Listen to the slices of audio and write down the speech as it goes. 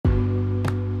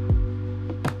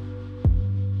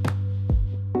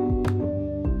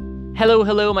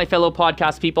Hello, my fellow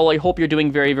podcast people. I hope you're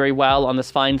doing very, very well on this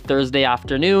fine Thursday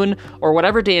afternoon, or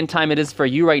whatever day and time it is for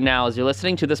you right now as you're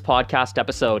listening to this podcast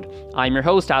episode. I'm your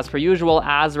host, as per usual,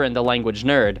 Azrin, the language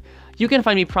nerd. You can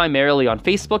find me primarily on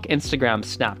Facebook, Instagram,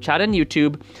 Snapchat, and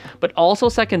YouTube, but also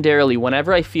secondarily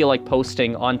whenever I feel like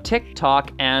posting on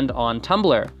TikTok and on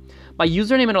Tumblr. My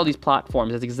username on all these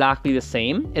platforms is exactly the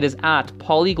same. It is at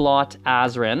Polyglot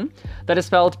Azrin. That is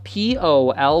spelled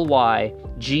Polyglot,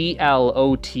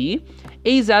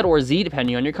 AZ or Z,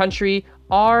 depending on your country,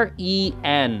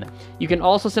 REN. You can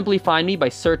also simply find me by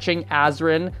searching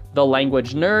Azrin, the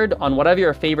language nerd, on whatever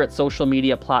your favorite social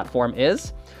media platform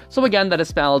is. So again, that is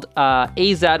spelled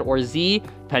AZ or Z,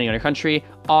 depending on your country,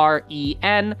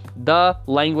 REN, the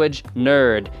language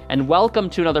nerd. And welcome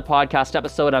to another podcast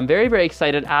episode. I'm very, very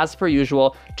excited, as per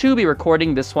usual, to be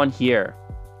recording this one here.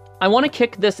 I want to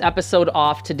kick this episode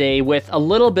off today with a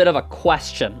little bit of a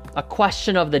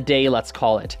question of the day, let's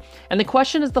call it. And the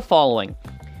question is the following.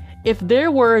 If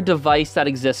there were a device that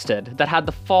existed that had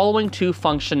the following two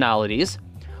functionalities,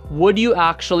 would you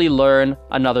actually learn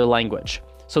another language?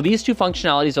 So these two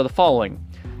functionalities are the following.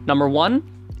 Number one,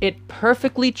 it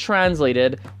perfectly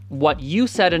translated what you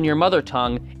said in your mother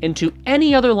tongue into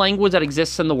any other language that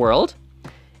exists in the world.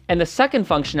 And the second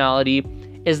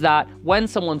functionality is that when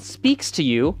someone speaks to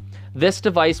you, this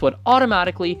device would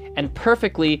automatically and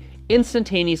perfectly,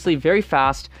 instantaneously, very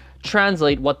fast,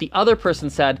 translate what the other person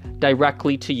said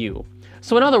directly to you.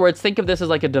 So in other words, think of this as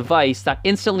like a device that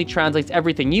instantly translates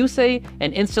everything you say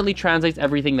and instantly translates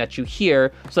everything that you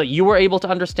hear so that you are able to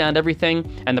understand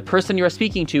everything and the person you are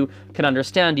speaking to can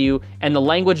understand you and the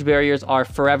language barriers are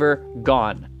forever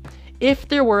gone. If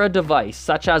there were a device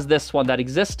such as this one that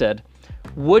existed,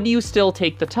 would you still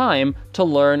take the time to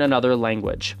learn another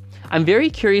language? I'm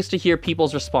very curious to hear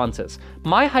people's responses.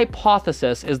 My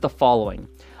hypothesis is the following.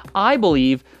 I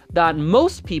believe that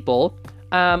most people,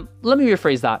 let me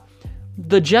rephrase that.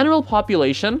 The general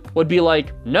population would be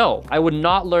like, no, I would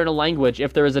not learn a language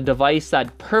if there was a device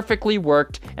that perfectly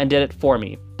worked and did it for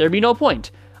me. There'd be no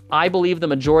point. I believe the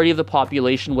majority of the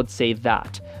population would say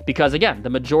that. Because again, the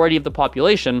majority of the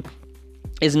population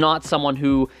is not someone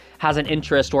who has an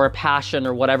interest or a passion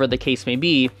or whatever the case may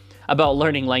be about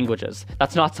learning languages.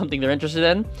 That's not something they're interested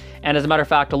in. And as a matter of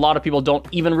fact, a lot of people don't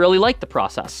even really like the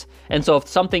process. And so if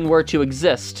something were to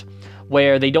exist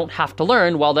where they don't have to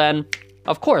learn, well then,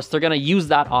 of course, they're going to use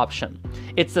that option.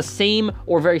 It's the same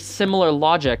or very similar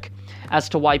logic as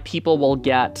to why people will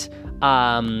get,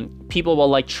 people will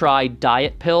like try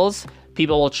diet pills.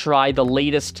 People will try the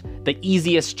latest, the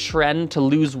easiest trend to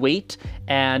lose weight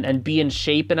and be in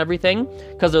shape and everything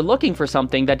because they're looking for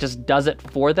something that just does it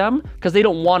for them because they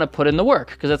don't want to put in the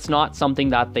work because it's not something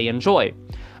that they enjoy.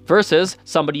 Versus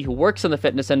somebody who works in the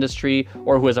fitness industry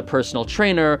or who is a personal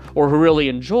trainer or who really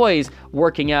enjoys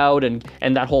working out and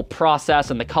that whole process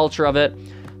and the culture of it.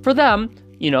 For them,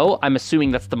 I'm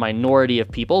assuming that's the minority of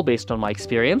people based on my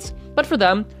experience, but for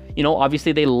them,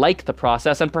 obviously they like the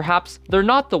process and perhaps they're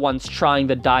not the ones trying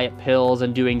the diet pills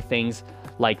and doing things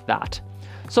like that.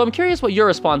 So I'm curious what your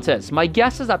response is. My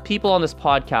guess is that people on this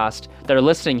podcast that are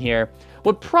listening here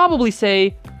would probably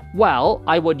say, well,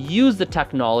 I would use the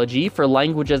technology for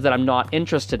languages that I'm not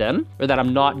interested in or that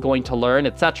I'm not going to learn,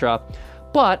 etc.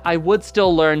 But I would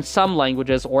still learn some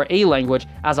languages or a language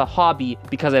as a hobby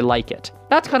because I like it.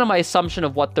 That's kind of my assumption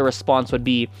of what the response would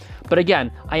be. But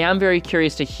again, I am very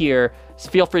curious to hear.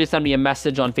 Feel free to send me a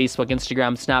message on Facebook,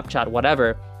 Instagram, Snapchat,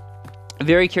 whatever.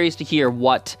 Very curious to hear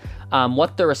what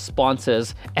the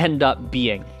responses end up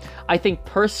being. I think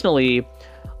personally,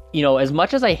 as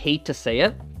much as I hate to say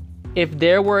it, if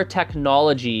there were a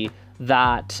technology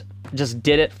that just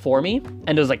did it for me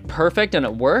and it was like perfect and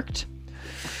it worked,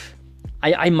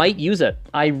 I might use it.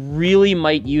 I really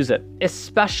might use it,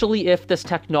 especially if this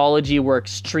technology were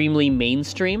extremely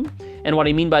mainstream. And what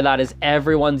I mean by that is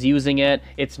everyone's using it.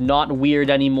 It's not weird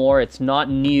anymore. It's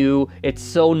not new. It's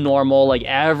so normal. Like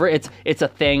it's a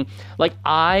thing. Like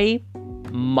I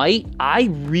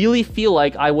really feel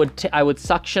like I would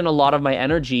suction a lot of my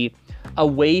energy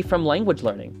away from language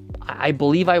learning. I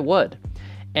believe I would.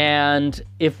 And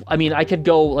I could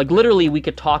go, like literally we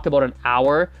could talk about an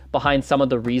hour behind some of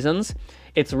the reasons.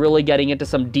 It's really getting into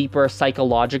some deeper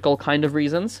psychological kind of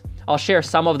reasons. I'll share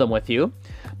some of them with you.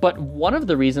 But one of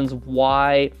the reasons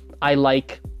why I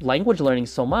like language learning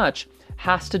so much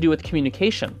has to do with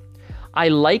communication. I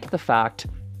like the fact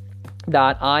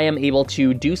that I am able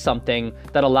to do something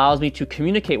that allows me to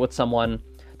communicate with someone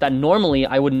that normally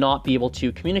I would not be able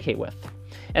to communicate with.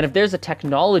 And if there's a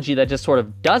technology that just sort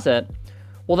of does it,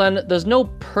 well then there's no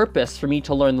purpose for me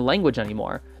to learn the language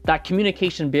anymore. That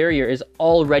communication barrier is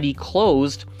already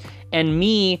closed, and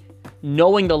me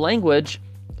knowing the language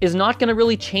is not going to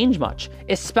really change much,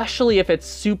 especially if it's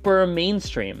super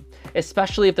mainstream,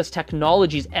 especially if this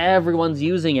technology, everyone's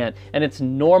using it and it's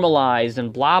normalized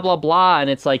and blah, blah, blah. And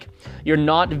it's like, you're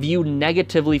not viewed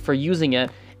negatively for using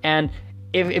it. And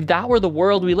if that were the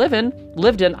world we lived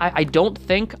in, I don't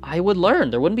think I would learn.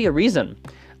 There wouldn't be a reason.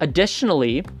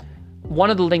 Additionally,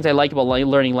 one of the things I like about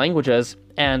learning languages,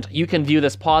 and you can view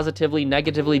this positively,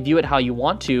 negatively, view it how you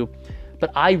want to,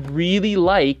 but I really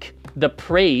like the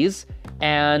praise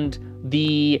and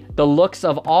the looks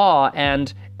of awe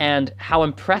and how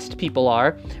impressed people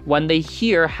are when they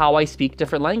hear how I speak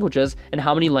different languages and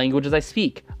how many languages I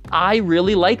speak. I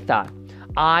really like that.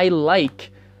 I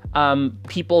like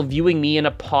people viewing me in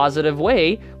a positive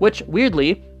way, which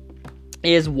weirdly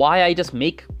is why I just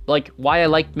why I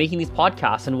like making these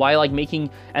podcasts and why I like making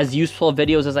as useful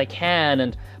videos as I can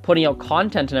and putting out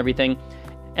content and everything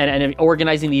and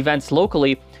organizing the events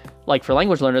locally, like for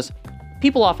language learners.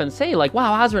 People often say like,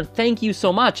 wow, Azrin, thank you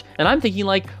so much. And I'm thinking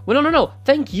like, well, no,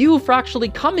 thank you for actually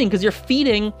coming, because you're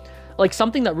feeding like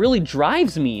something that really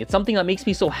drives me. It's something that makes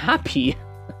me so happy.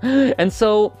 And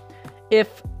so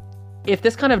if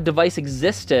this kind of device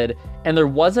existed and there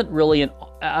wasn't really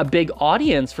a big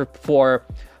audience for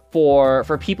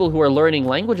people who are learning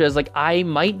languages, like I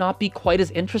might not be quite as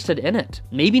interested in it.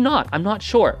 Maybe not, I'm not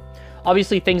sure.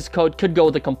 Obviously things could go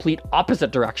the complete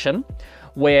opposite direction,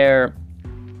 where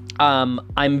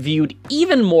I'm viewed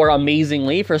even more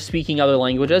amazingly for speaking other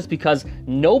languages because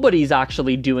nobody's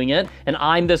actually doing it, and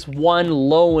I'm this one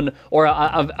lone or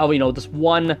this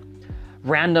one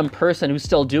random person who's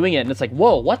still doing it, and it's like,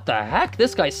 whoa, what the heck?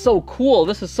 This guy's so cool.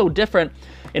 This is so different.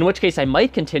 In which case I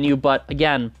might continue, but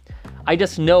again, I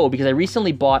just know because I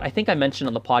recently bought, I think I mentioned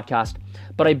on the podcast,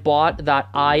 but I bought that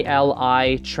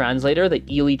ILI translator, the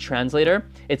Ely translator.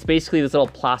 It's basically this little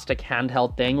plastic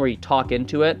handheld thing where you talk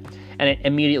into it and it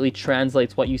immediately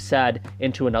translates what you said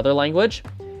into another language.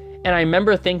 And I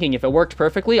remember thinking if it worked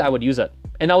perfectly, I would use it.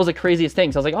 And that was the craziest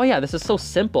thing. So I was like, oh yeah, this is so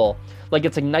simple. Like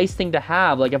it's a nice thing to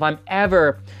have. Like if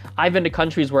I've been to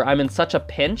countries where I'm in such a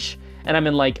pinch and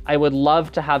I would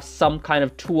love to have some kind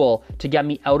of tool to get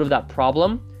me out of that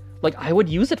problem. Like I would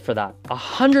use it for that,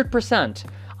 100%.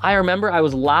 I remember I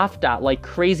was laughed at like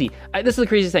crazy. This is the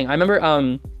craziest thing. I remember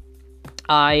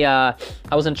I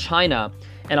was in China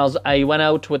and I went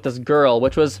out with this girl,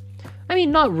 which was,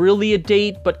 not really a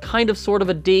date, but kind of sort of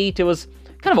a date. It was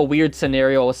kind of a weird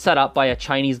scenario. It was set up by a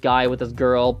Chinese guy with this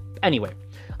girl. Anyway,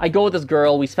 I go with this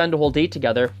girl. We spend a whole date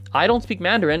together. I don't speak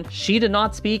Mandarin. She did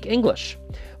not speak English.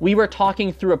 We were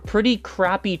talking through a pretty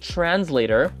crappy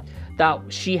translator that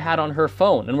she had on her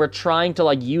phone, and we're trying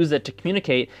to use it to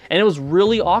communicate, and it was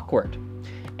really awkward.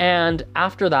 And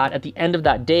after that, at the end of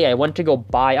that day, I went to go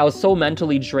buy, I was so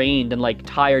mentally drained and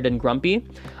tired and grumpy.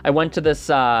 I went to this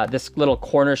little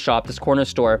corner shop, this corner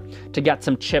store to get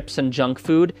some chips and junk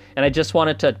food. And I just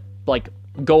wanted to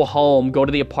go home, go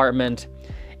to the apartment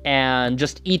and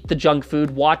just eat the junk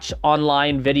food, watch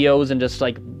online videos and just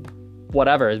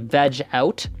whatever, veg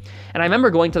out. And I remember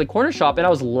going to the corner shop and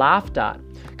I was laughed at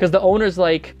because the owner's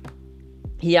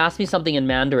he asked me something in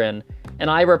Mandarin and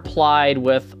I replied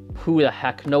with who the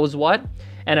heck knows what,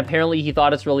 and apparently he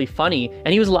thought it's really funny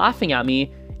and he was laughing at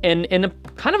me in a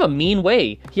kind of a mean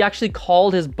way. He actually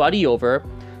called his buddy over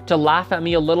to laugh at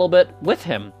me a little bit with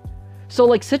him.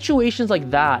 So situations like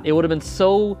that, it would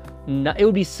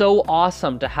be so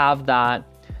awesome to have that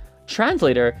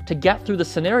translator to get through the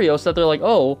scenario so that they're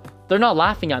oh, they're not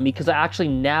laughing at me because I actually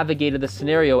navigated the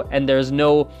scenario and there's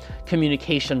no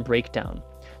communication breakdown.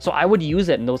 So I would use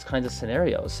it in those kinds of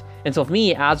scenarios. And so if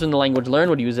me, Azrin the language learner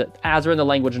would use it, Azrin the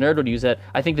language nerd would use it,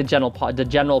 I think the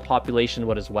general population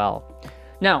would as well.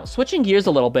 Now, switching gears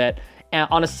a little bit,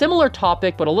 on a similar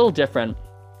topic but a little different,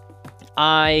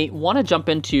 I want to jump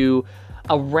into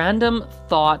a random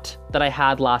thought that I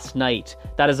had last night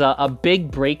that is a big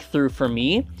breakthrough for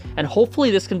me, and hopefully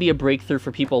this can be a breakthrough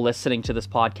for people listening to this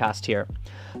podcast here.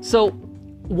 So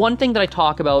one thing that I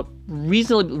talk about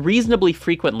reasonably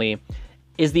frequently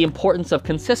is the importance of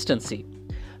consistency.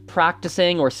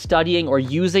 Practicing or studying or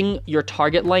using your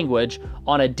target language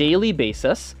on a daily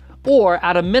basis, or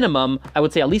at a minimum, I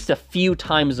would say at least a few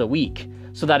times a week,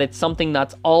 so that it's something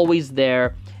that's always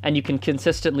there and you can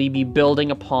consistently be building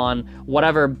upon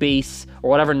whatever base or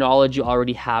whatever knowledge you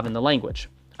already have in the language.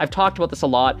 I've talked about this a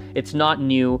lot. It's not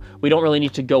new. We don't really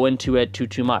need to go into it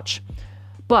too much.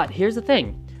 But here's the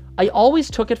thing. I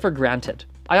always took it for granted.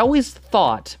 I always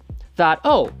thought that,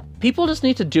 oh, people just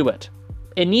need to do it.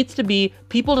 It needs to be,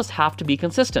 people just have to be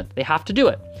consistent. They have to do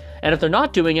it. And if they're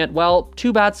not doing it, well,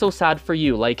 too bad, so sad for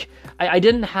you. I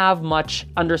didn't have much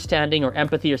understanding or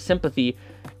empathy or sympathy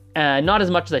not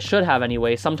as much as I should have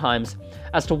anyway, sometimes,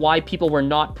 as to why people were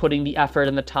not putting the effort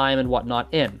and the time and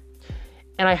whatnot in.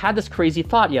 And I had this crazy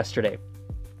thought yesterday.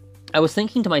 I was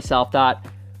thinking to myself that,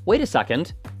 wait a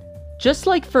second, just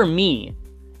like for me,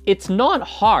 it's not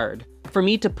hard for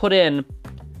me to put in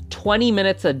 20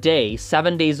 minutes a day,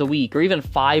 7 days a week, or even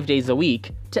 5 days a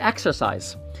week to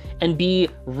exercise and be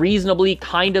reasonably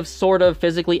kind of sort of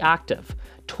physically active.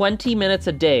 20 minutes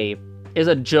a day is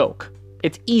a joke.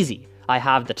 It's easy. I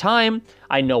have the time.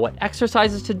 I know what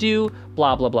exercises to do,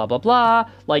 blah, blah, blah, blah, blah.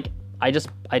 Like, I just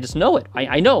know it.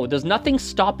 I know there's nothing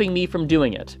stopping me from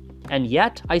doing it. And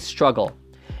yet I struggle.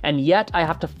 And yet I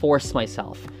have to force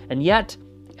myself. And yet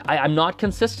I'm not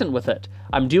consistent with it.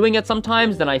 I'm doing it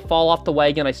sometimes, then I fall off the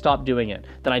wagon, I stop doing it.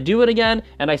 Then I do it again,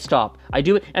 and I stop. I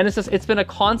do it, and it's been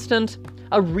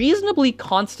a reasonably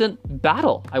constant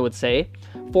battle, I would say,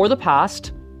 for the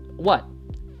past,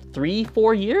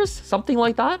 3-4 years? Something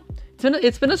like that?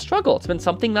 It's been a struggle. It's been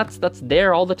something that's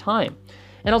there all the time.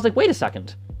 And I was like, wait a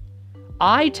second.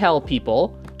 I tell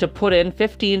people to put in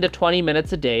 15 to 20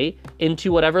 minutes a day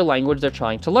into whatever language they're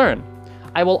trying to learn.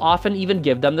 I will often even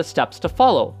give them the steps to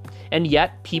follow. And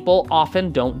yet people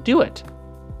often don't do it.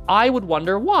 I would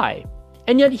wonder why.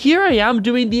 And yet here I am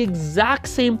doing the exact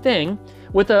same thing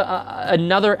with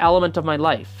another element of my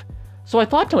life. So I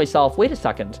thought to myself, wait a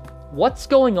second, what's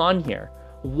going on here?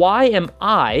 Why am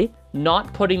I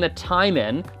not putting the time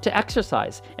in to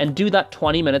exercise and do that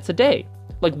 20 minutes a day?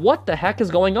 Like, what the heck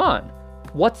is going on?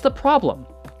 What's the problem?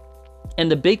 And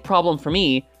the big problem for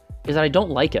me is that I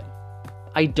don't like it.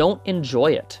 I don't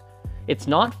enjoy it. It's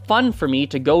not fun for me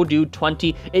to go do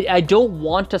I don't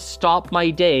want to stop my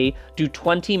day, do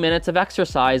 20 minutes of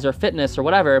exercise or fitness or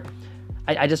whatever.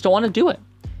 I just don't want to do it.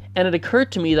 And it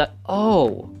occurred to me that,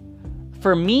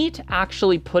 for me to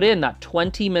actually put in that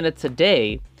 20 minutes a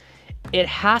day, it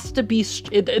has to be,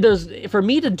 for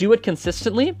me to do it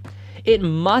consistently, it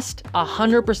must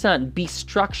 100% be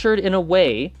structured in a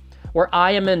way where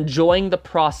I am enjoying the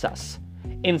process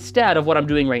instead of what I'm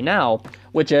doing right now,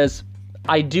 which is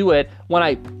when I do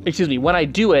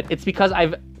it, it's because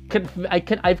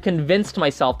I've convinced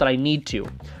myself that I need to,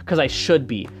 because I should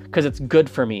be, because it's good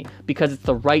for me, because it's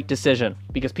the right decision,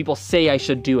 because people say I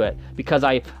should do it, because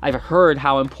I've heard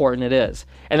how important it is.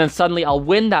 And then suddenly I'll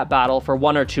win that battle for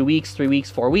 1 or 2 weeks, 3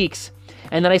 weeks, 4 weeks,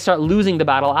 and then I start losing the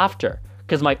battle after,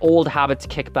 because my old habits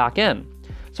kick back in.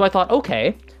 So I thought,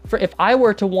 okay, if I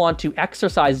were to want to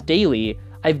exercise daily,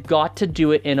 I've got to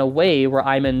do it in a way where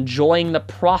I'm enjoying the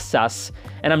process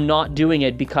and I'm not doing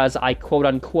it because I quote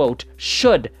unquote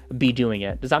should be doing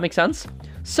it. Does that make sense?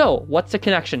 So what's the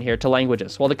connection here to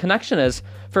languages? Well, the connection is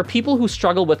for people who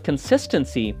struggle with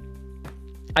consistency,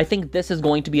 I think this is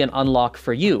going to be an unlock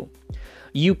for you.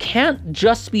 You can't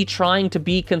just be trying to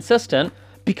be consistent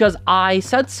because I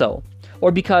said so,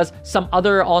 or because some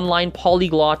other online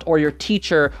polyglot or your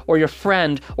teacher or your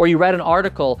friend or you read an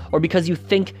article, or because you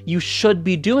think you should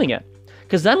be doing it.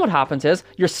 Because then what happens is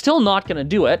you're still not going to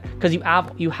do it because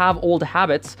you have old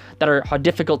habits that are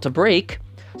difficult to break.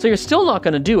 So you're still not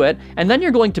going to do it, and then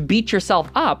you're going to beat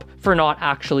yourself up for not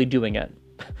actually doing it.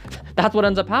 That's what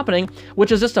ends up happening,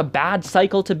 which is just a bad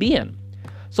cycle to be in.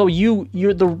 So you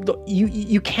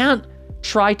can't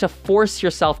try to force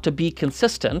yourself to be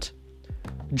consistent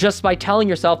just by telling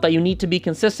yourself that you need to be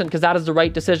consistent because that is the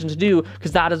right decision to do,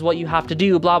 because that is what you have to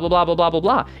do, blah, blah, blah, blah, blah, blah,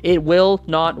 blah. It will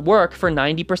not work for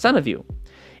 90% of you.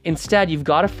 Instead, you've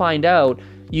got to find out,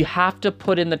 you have to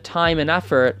put in the time and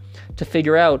effort to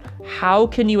figure out how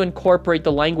can you incorporate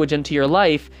the language into your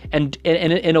life and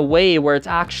in a way where it's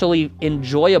actually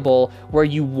enjoyable, where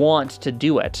you want to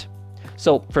do it.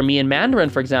 So for me in Mandarin,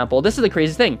 for example, this is the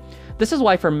craziest thing. This is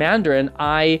why for Mandarin,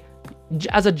 I,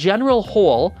 as a general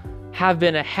whole, have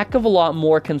been a heck of a lot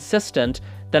more consistent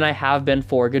than I have been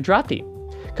for Gujarati.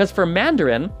 Because for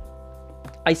Mandarin,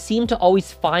 I seem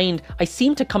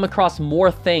to come across more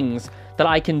things that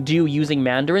I can do using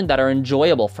Mandarin that are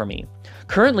enjoyable for me.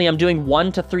 Currently, I'm doing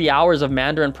 1 to 3 hours of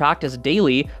Mandarin practice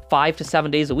daily, 5 to 7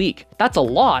 days a week. That's a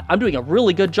lot. I'm doing a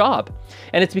really good job.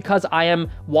 And it's because I am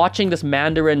watching this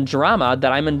Mandarin drama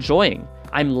that I'm enjoying.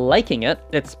 I'm liking it.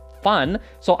 It's fun,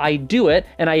 so I do it,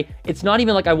 and it's not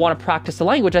even like I want to practice the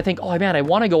language. I think, oh man, I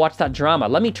want to go watch that drama.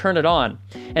 Let me turn it on.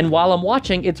 And while I'm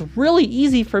watching, it's really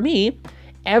easy for me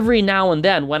every now and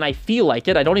then when I feel like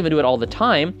it, I don't even do it all the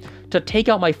time, to take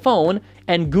out my phone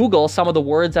and Google some of the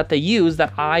words that they use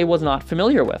that I was not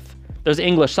familiar with. There's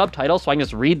English subtitles, so I can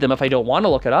just read them if I don't want to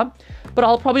look it up, but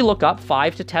I'll probably look up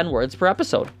 5 to 10 words per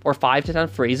episode, or 5 to 10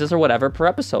 phrases or whatever per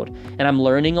episode. And I'm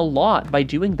learning a lot by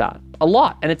doing that. A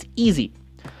lot, and it's easy.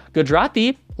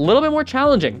 Gujarati, a little bit more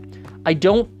challenging.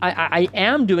 I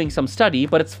am doing some study,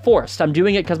 but it's forced. I'm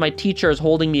doing it because my teacher is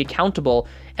holding me accountable,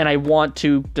 and I want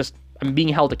to just, I'm being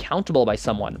held accountable by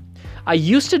someone. I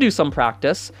used to do some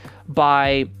practice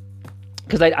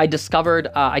because I discovered,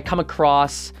 I come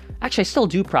across, actually I still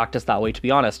do practice that way, to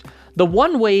be honest. The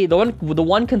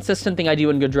one consistent thing I do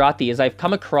in Gujarati is I've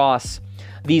come across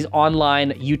these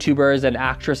online YouTubers and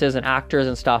actresses and actors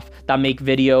and stuff that make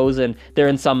videos, and they're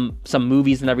in some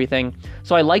movies and everything.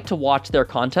 So I like to watch their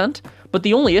content, but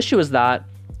the only issue is that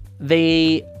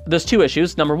there's two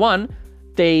issues. Number one,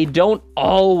 they don't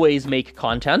always make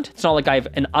content. It's not like I have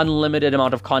an unlimited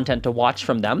amount of content to watch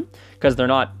from them, because they're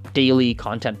not daily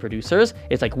content producers.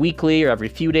 It's like weekly or every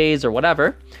few days or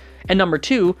whatever. And number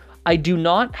two, I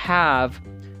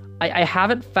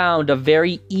haven't found a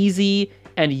very easy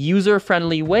and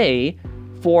user-friendly way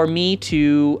for me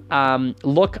to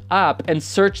look up and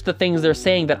search the things they're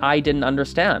saying that I didn't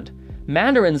understand.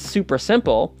 Mandarin's super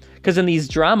simple, because in these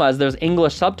dramas, there's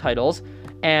English subtitles,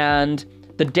 and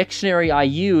the dictionary I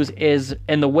use is,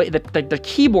 in the way that the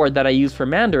keyboard that I use for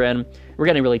Mandarin, we're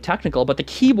getting really technical, but the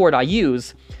keyboard I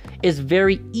use is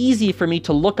very easy for me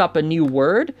to look up a new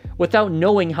word without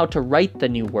knowing how to write the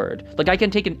new word. Like, I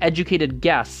can take an educated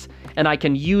guess, and I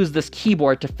can use this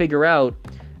keyboard to figure out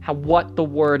what the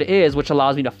word is, which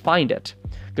allows me to find it.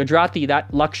 Gujarati,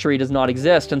 that luxury does not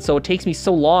exist, and so it takes me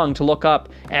so long to look up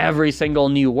every single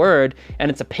new word, and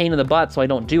it's a pain in the butt, so I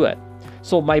don't do it.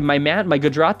 So my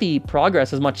Gujarati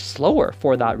progress is much slower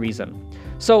for that reason.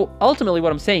 So ultimately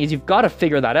what I'm saying is you've got to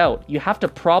figure that out. You have to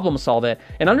problem solve it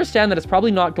and understand that it's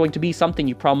probably not going to be something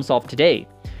you problem solve today.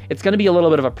 It's going to be a little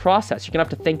bit of a process. You're going to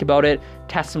have to think about it,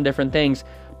 test some different things.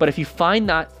 But if you find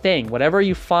that thing, whatever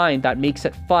you find that makes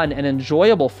it fun and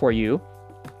enjoyable for you,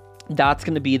 that's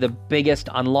going to be the biggest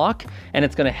unlock, and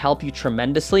it's going to help you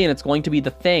tremendously. And it's going to be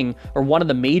the thing, or one of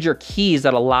the major keys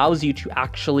that allows you to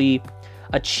actually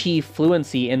achieve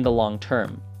fluency in the long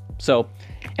term. So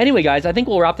anyway, guys, I think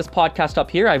we'll wrap this podcast up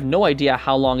here. I have no idea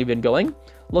how long we've been going.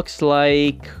 Looks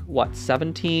like,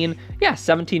 17? Yeah,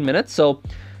 17 minutes. So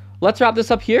let's wrap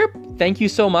this up here. Thank you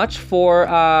so much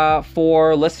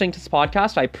for listening to this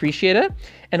podcast. I appreciate it.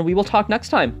 And we will talk next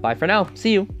time. Bye for now.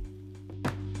 See you.